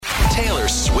Taylor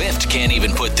Swift can't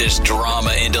even put this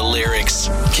drama into lyrics.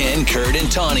 Ken, Kurt, and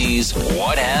Tawinee's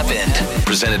What Happened?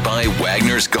 Presented by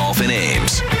Wagner's Golf and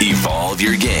Ames. Evolve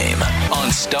your game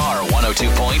on Star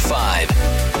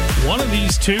 102.5. One of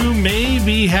these two may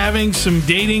be having some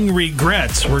dating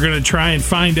regrets. We're going to try and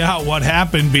find out what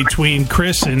happened between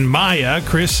Chris and Maya.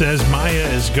 Chris says Maya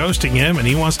is ghosting him, and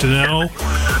he wants to know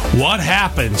what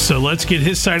happened. So let's get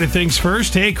his side of things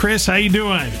first. Hey, Chris, how you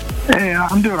doing? Hey,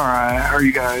 I'm doing all right. How are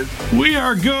you guys? We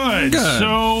are good.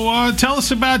 So tell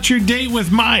us about your date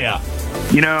with Maya.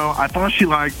 You know, I thought she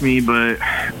liked me, but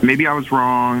maybe I was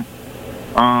wrong.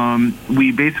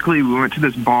 We went to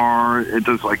this bar. It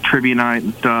does like trivia night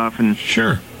and stuff. And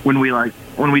sure, when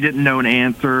we didn't know an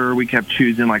answer, we kept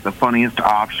choosing like the funniest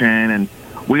option, and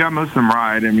we got most of them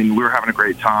right. I mean, we were having a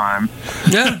great time.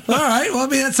 Yeah, all right. Well, I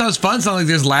mean, that sounds fun. Sounds like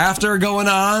there's laughter going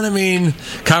on. I mean,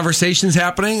 conversations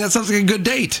happening. That sounds like a good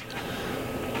date.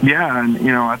 Yeah, and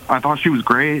you know, I thought she was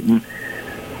great, and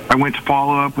I went to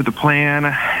follow up with the plan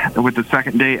with the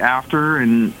second date after,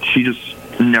 and she just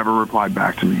never replied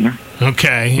back to me.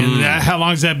 Okay. And how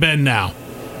long has that been now?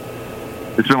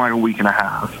 It's been like a week and a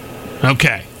half.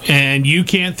 Okay. And you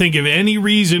can't think of any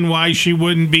reason why she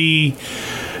wouldn't be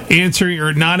answering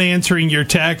or not answering your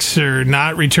texts or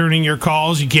not returning your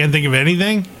calls? You can't think of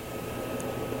anything?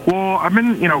 Well, I've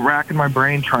been, racking my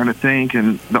brain trying to think,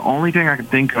 and the only thing I can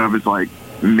think of is, like,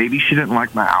 maybe she didn't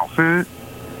like my outfit.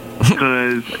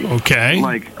 Because, okay,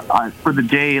 for the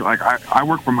day, I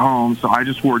work from home, so I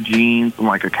just wore jeans and,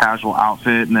 like, a casual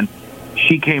outfit, and then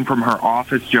she came from her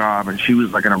office job, and she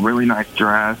was, like, in a really nice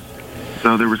dress.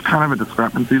 So there was kind of a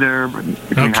discrepancy there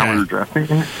between how we were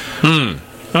dressing.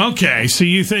 Okay, so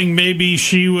you think maybe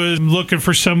she was looking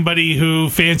for somebody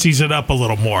who fancies it up a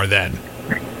little more then?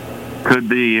 Could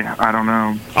be. I don't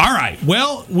know. All right.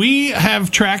 Well, we have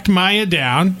tracked Maya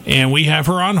down, and we have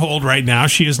her on hold right now.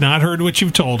 She has not heard what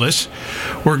you've told us.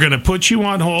 We're going to put you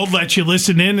on hold, let you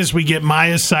listen in as we get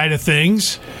Maya's side of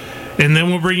things, and then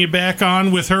we'll bring you back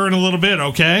on with her in a little bit,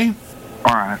 okay?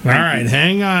 All right. All right.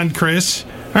 Hang on, Chris.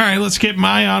 All right, let's get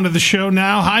Maya onto the show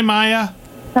now. Hi, Maya.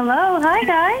 Hello. Hi,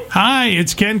 guys. Hi,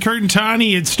 it's Ken, Kurt, and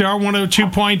Tawnee at Star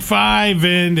 102.5,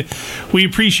 and we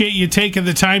appreciate you taking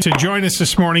the time to join us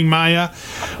this morning, Maya.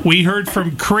 We heard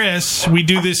from Chris. We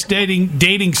do this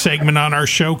dating segment on our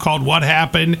show called What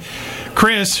Happened?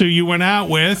 Chris, who you went out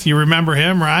with, you remember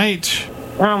him, right?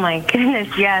 Oh, my goodness,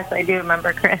 yes, I do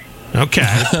remember Chris.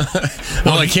 Okay.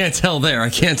 Well, I can't tell there. I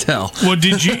can't tell. Well,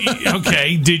 did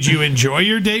you enjoy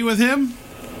your date with him?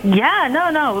 Yeah,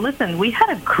 no. Listen, we had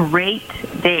a great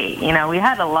day. We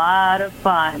had a lot of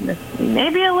fun.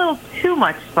 Maybe a little too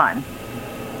much fun.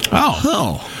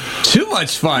 Oh. Too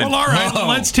much fun. Well, all right. Well,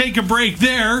 let's take a break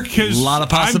there because a lot of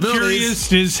possibilities. I'm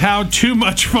curious is how too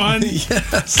much fun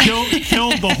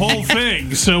killed the whole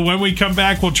thing. So when we come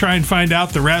back, we'll try and find out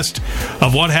the rest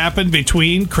of what happened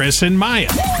between Chris and Maya.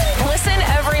 Listen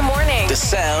every morning. The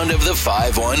sound of the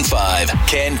 515.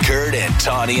 Ken, Kurt, and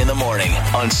Tawnee in the morning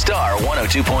on Star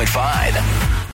 102.5.